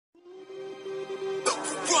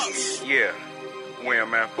Yeah,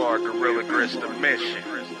 WMFR Gorilla Grist the mission.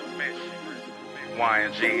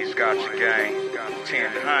 Y&G's got your gang,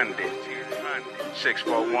 1000.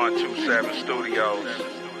 64127 Studios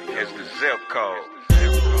is the zip code.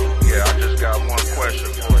 Yeah, I just got one question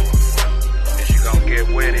for you. Is you gonna get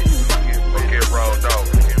with it or get rolled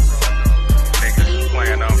over? Niggas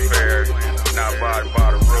playing unfair, not abiding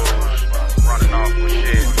by the rules, running off with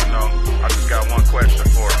shit, you know. I just got one question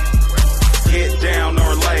for you. Get down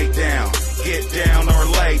or lay down. Get down or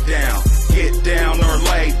lay down. Get down or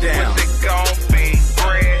lay down. What's it gon' be,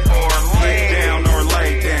 bread or lay? Get down or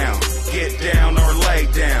lay down. Get down or lay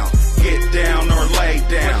down. Get down or lay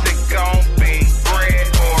down. What's it gon' be, bread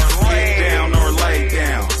or lay? Get down or lay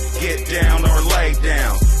down. Get down or lay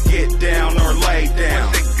down. Get down or lay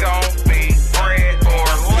down. What's it gon' be, bread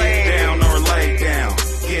or lay? Get down or lay down.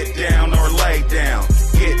 Get down or lay down.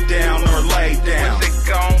 Get down or lay down. What's it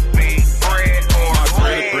gon' be, bread or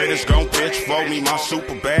lay? My British gon' bitch for me. My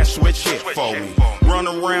super bad switch hit for me. Run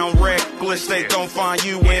around reckless, they gon' find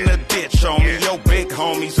you in a ditch, homie. Yo big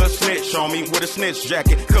homie's a snitch on me with a snitch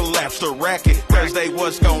jacket. Collapsed the racket, cause they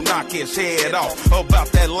was gon' knock his head off about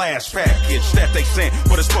that last package that they sent.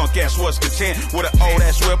 But his punk ass was content with an old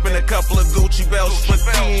ass whip and a couple of Gucci belts. But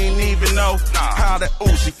he ain't even know how the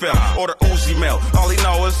Uzi felt or the Uzi melt. All he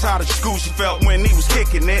know is how the Scoozy felt when he was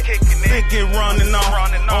kicking it. Thinking running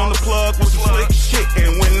on the plug with some slick shit.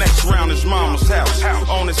 And when next round his mama's house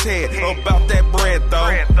on his head about that bread though.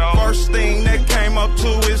 First thing that came up to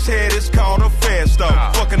his head is called a fast though.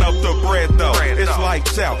 Fucking up the bread though. It's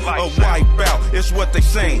lights out, a wipe out. It's what they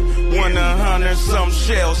sing. 100 some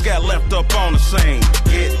shells got left up on the scene.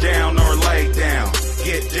 Get down or lay down.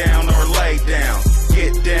 Get down or lay down.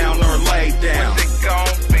 Get down or lay down. What's it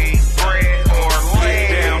gon' be, bread or lay?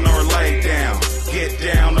 Get down or lay down. Get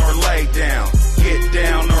down or lay down. Get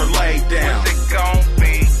down or lay down. What's it gon'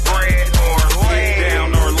 be, bread or lay? Get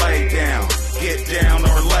down or lay down. Get down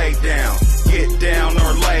or lay down. Get down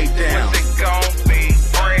or lay down. What's it gon' be,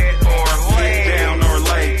 bread or lay? Get down or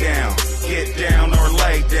lay down. Get down or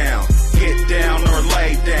lay down. Get down or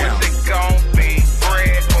lay down. What's it gon' be,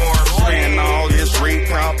 bread or lay? Spend all his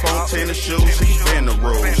recop on tennis shoes, he been the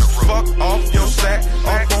rules. Fuck off your sack,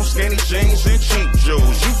 off on skinny jeans and cheap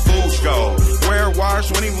jewels. You fools go. Wear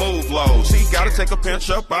wires when he move lows. He gotta take a pinch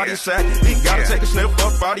up out of your sack. He gotta take a sniff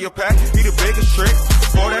up out of your pack. He the biggest trick.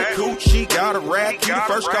 For that cooch, he got a rack. He the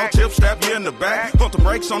first call tip, stab you in the back. Put the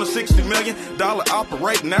brakes on a $60 million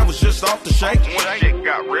operating. That was just off the shake. When shit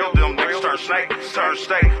got real, them niggas turn snake. Turn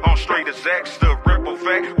state on street as X. The ripple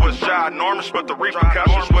effect was ginormous, but the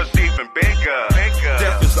repercussions was even bigger.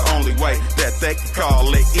 Death is the only way that they can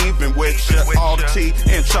call it even with you. All the tea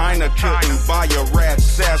in China couldn't buy your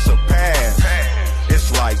rat's ass a pass.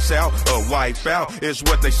 It's lights out, a wipe out is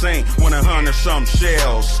what they sing. When 100 some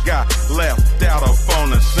shells got left out up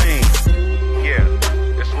on the scene. Yeah,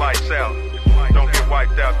 it's lights out. Don't get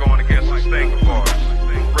wiped out going against the stinker bars.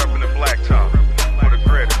 Reppin' the blacktop for the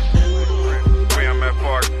critters.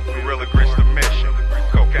 WMFR